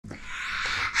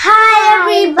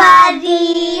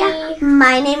everybody!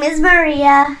 My name is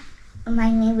Maria. My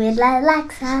name is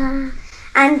Alexa.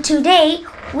 And today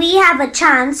we have a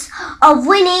chance of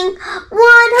winning £100!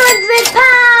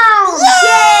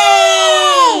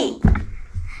 Yay!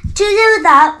 To do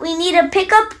that, we need to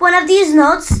pick up one of these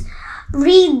notes,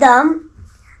 read them,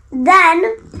 then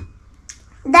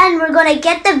we're going to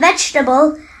get the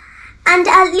vegetable, and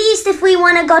at least if we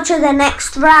want to go to the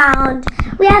next round,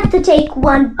 we have to take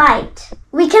one bite.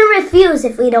 We can refuse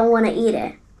if we don't want to eat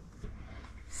it.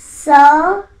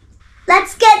 So,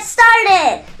 let's get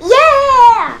started!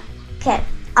 Yeah! Okay,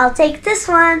 I'll take this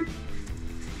one.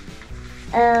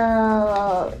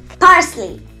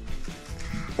 Parsley.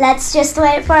 Let's just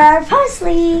wait for our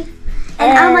parsley.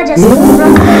 And I'ma just roll it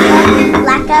up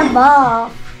like a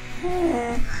ball.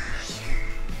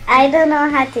 I don't know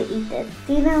how to eat this.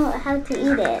 Do you know how to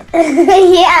eat it?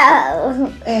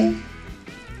 Yeah.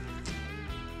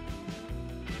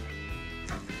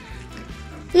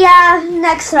 Yeah,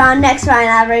 next round,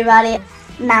 everybody.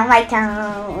 Now my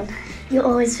turn. You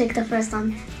always pick the first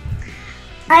one.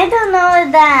 I don't know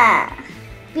that.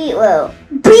 Beetroot.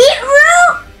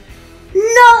 Beetroot?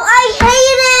 No, I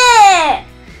hate it!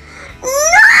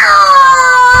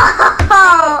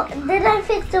 No! Did I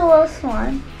pick the worst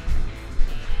one?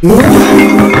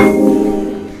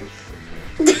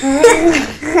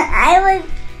 I would.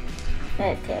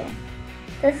 Okay.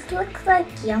 This looks like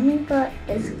yummy, but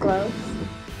it's gross.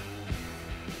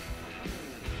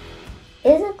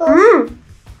 Is it gross?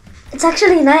 It's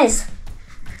actually nice.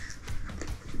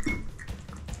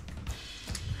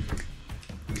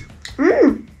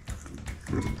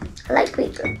 I like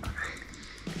beetroot.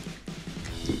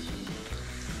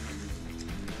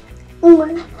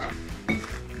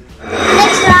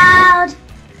 Next round.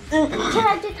 Can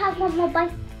I just have one more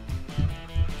bite?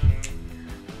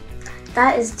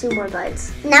 That is 2 more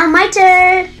bites. Now my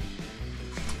turn.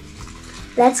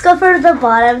 Let's go for the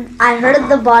bottom. I heard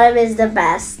the bottom is the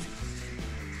best.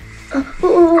 I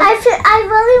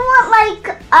really want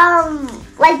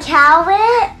like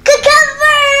carrot.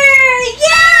 Cucumber!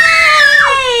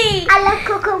 Yay! I love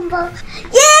cucumber.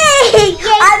 Yay!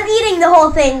 I'm eating the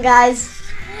whole thing, guys.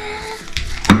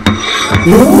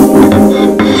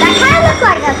 That kind of looks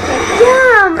like a pickle.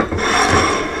 Yum!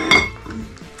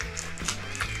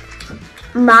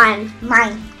 Mine.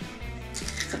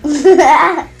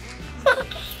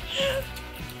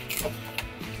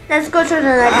 Let's go to the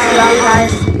next round,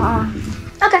 guys.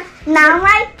 Okay. Now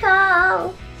my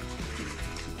turn.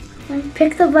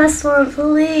 Pick the best one,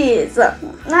 please.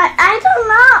 I don't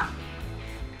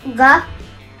know. Ga.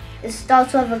 It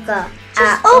starts with a ga.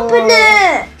 Just open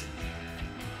it.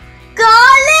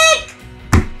 Garlic.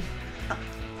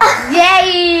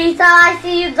 Yay! So I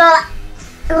see you go.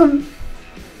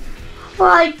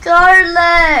 My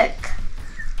garlic.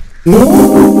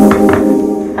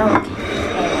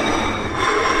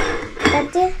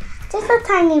 Okay. That's just a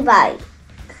tiny bite.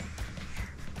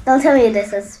 Don't tell me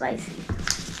this is spicy.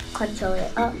 Control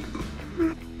it up.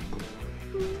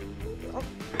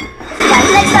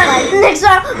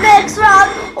 Next round.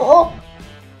 Oh.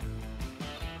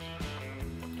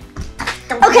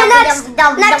 Okay, next.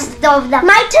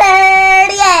 My turn.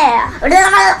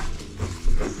 Yeah.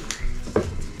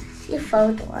 You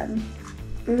fold one.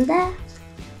 There.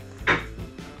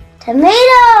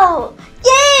 Tomato.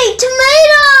 Yay!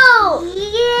 Tomato.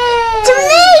 Yay!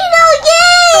 Tomato.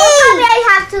 Yay! Sometimes I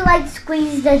have to like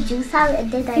squeeze the juice out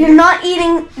and then You're not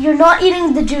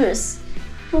eating the juice.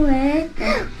 What?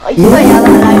 Oh, you got yellow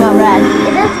and I got red.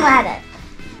 It doesn't matter.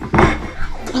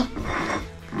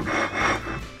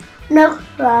 No,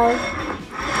 right.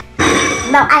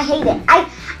 No, I hate it. I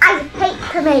hate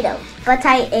tomatoes, but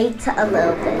I ate a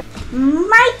little bit.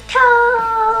 My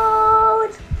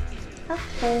toad.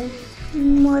 Okay.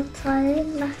 More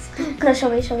time. Let's do. No, show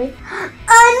me.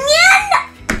 Onion.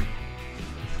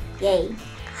 Yay.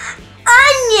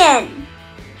 Onion.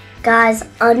 Guys,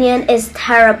 onion is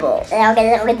terrible.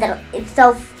 It's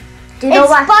so. Do you know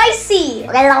It's what? spicy.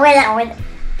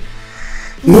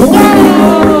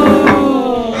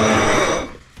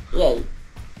 Yay! Yay!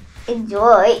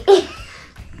 Enjoy.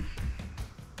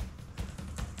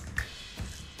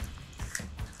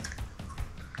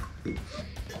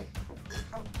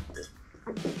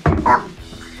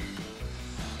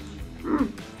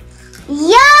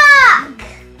 Yuck!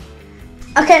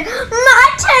 Okay, my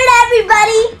turn,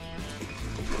 everybody.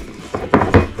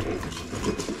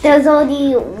 There's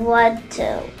only 1,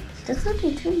 2. There's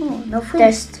only 2 more. No food.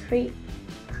 There's 3.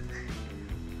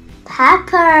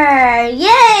 Pepper!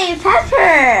 Yay,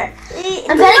 pepper!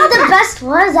 I'm getting the best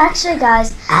ones, actually,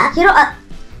 guys. You know,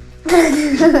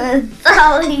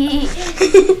 Sorry.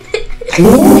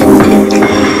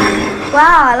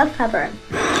 Wow, I love pepper.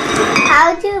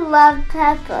 How do you love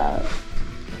pepper?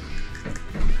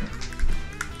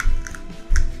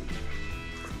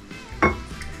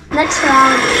 Next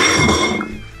round.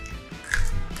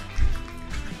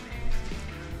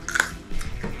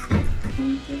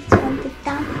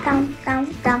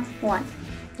 Down. One.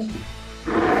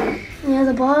 Yeah,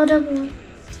 the bottom.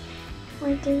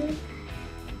 Wait,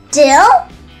 Dill?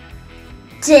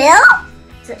 Dill.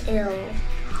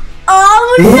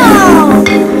 Oh no!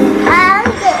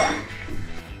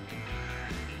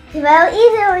 Well,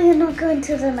 either way, you're not going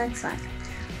to the next one.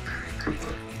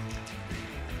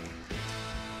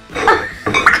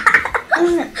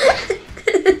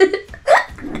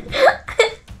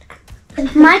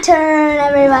 My turn,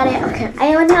 everybody. Okay.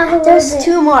 I want to have a little There's bit.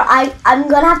 two more. I'm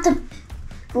gonna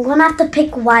have to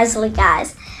pick wisely,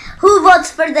 guys. Who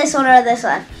votes for this one or this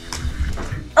one?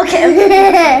 Okay.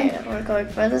 We're going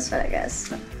for this one, I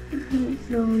guess.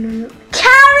 No.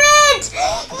 Carrot!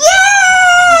 Yay!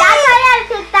 That's why I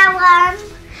picked that one.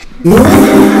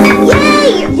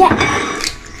 Yay! Yeah.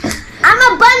 I'm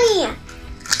a bunny.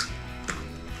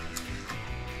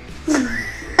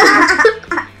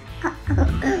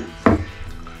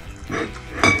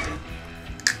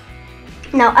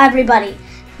 Now, everybody,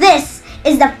 this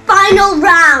is the final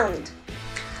round.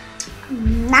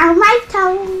 Now my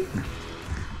turn.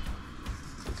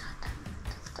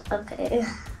 Okay.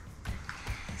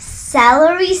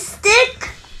 Celery stick.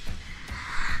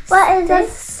 What is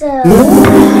this? Yay!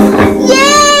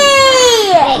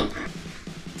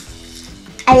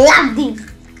 I love these.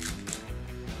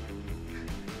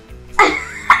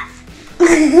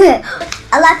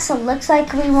 Alexa, looks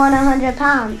like we won 100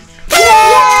 pounds.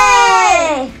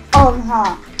 Yay!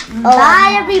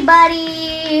 Bye,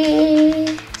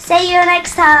 everybody. See you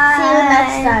next time. See you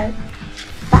next time.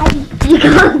 Bye. You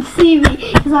can't see me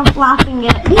because I'm flapping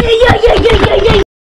it. Yeah.